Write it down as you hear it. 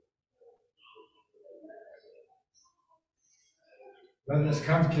Let us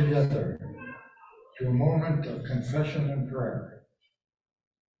come together to a moment of confession and prayer.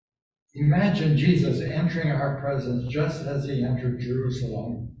 Imagine Jesus entering our presence just as he entered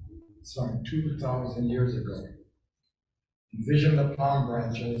Jerusalem some 2,000 years ago. Envision the palm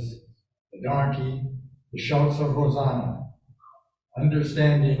branches, the donkey, the shouts of Hosanna,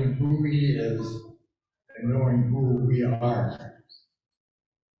 understanding who he is and knowing who we are.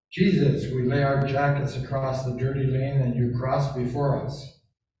 Jesus, we lay our jackets across the dirty lane and you cross before us.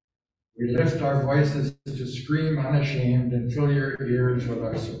 We lift our voices to scream unashamed and fill your ears with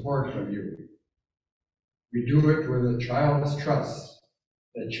our support of you. We do it with a childless trust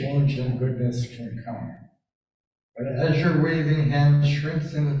that change and goodness can come. But as your waving hand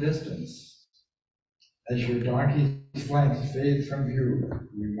shrinks in the distance, as your donkey's flanks fade from view,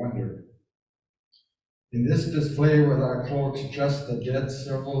 we wonder. In this display with our cloaks just the dead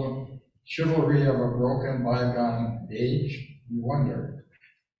chivalry of a broken bygone age, we wonder.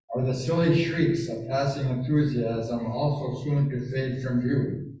 Are the silly shrieks of passing enthusiasm also soon to fade from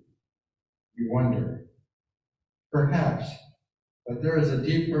view? We wonder. Perhaps, but there is a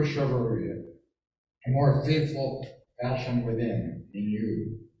deeper chivalry, a more faithful passion within, in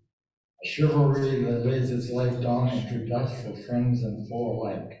you. A chivalry that lays its life down into dust for friends and foe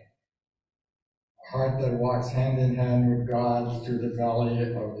alike. A heart that walks hand in hand with God through the valley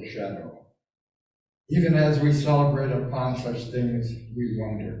of the shadow. Even as we celebrate upon such things, we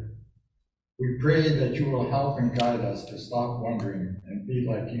wonder. We pray that you will help and guide us to stop wondering and be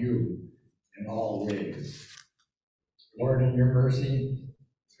like you in all ways. Lord, in your mercy,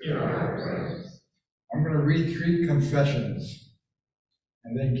 I'm going to read 3 confessions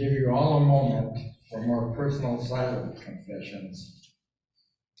and then give you all a moment for more personal silent confessions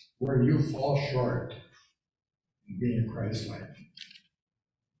where you fall short in being Christ-like.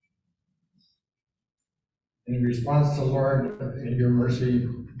 In response to Lord, in your mercy,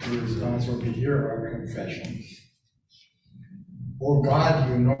 the response will be here are confessions. Oh God,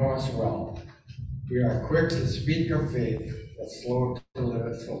 you know us well. We are quick to speak of faith, but slow to live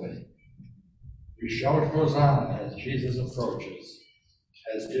it fully. We shout Hosanna as Jesus approaches,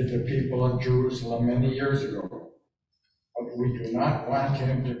 as did the people of Jerusalem many years ago. But we do not want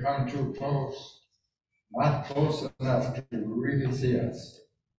him to come too close, not close enough to really see us,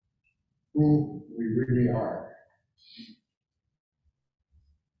 who we really are.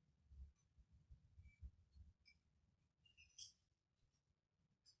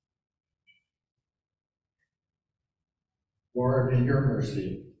 Lord, in your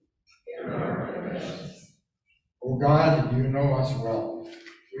mercy. O God, you know us well.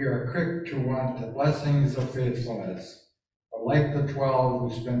 We are quick to want the blessings of faithfulness, but like the 12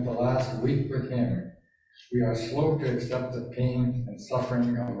 who spent the last week with him, we are slow to accept the pain and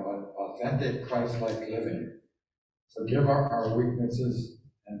suffering of authentic Christ-like living. Forgive our weaknesses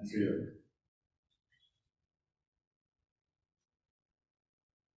and fear.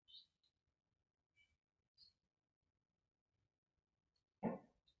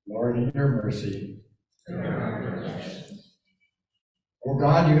 Lord, in your mercy. O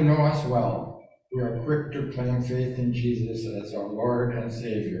God, you know us well. We are quick to claim faith in Jesus as our Lord and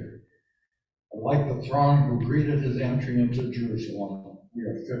Savior. But like the throng who greeted his entry into Jerusalem, we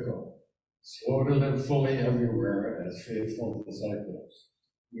are fickle, slow to live fully everywhere as faithful disciples.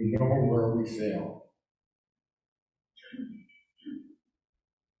 We know where we fail.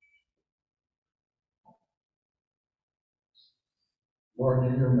 Lord,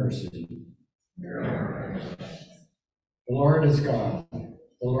 in your mercy. The Lord is God.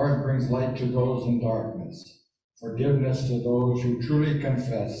 The Lord brings light to those in darkness, forgiveness to those who truly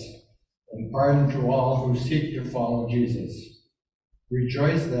confess, and pardon to all who seek to follow Jesus.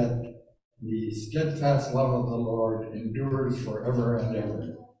 Rejoice that the steadfast love of the Lord endures forever and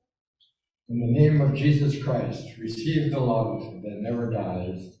ever. In the name of Jesus Christ, receive the love that never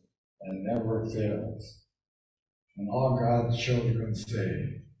dies and never fails. And all God's children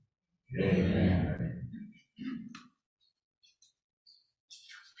say, Amen.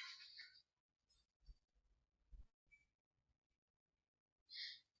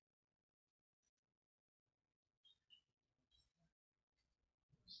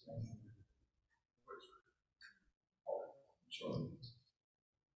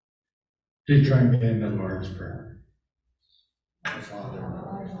 Please join me in the Lord's Prayer. Our Father,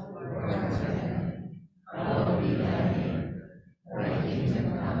 hallowed be thy name. Thy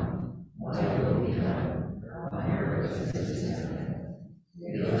kingdom come, thy will be done, on earth as it is in heaven.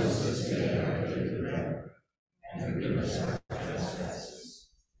 Give us this day our daily bread, and forgive us our trespasses,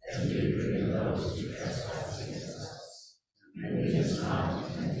 as we forgive those who trespass against us. And lead us not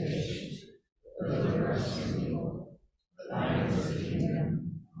into temptation, but deliver us from evil. For thine is the kingdom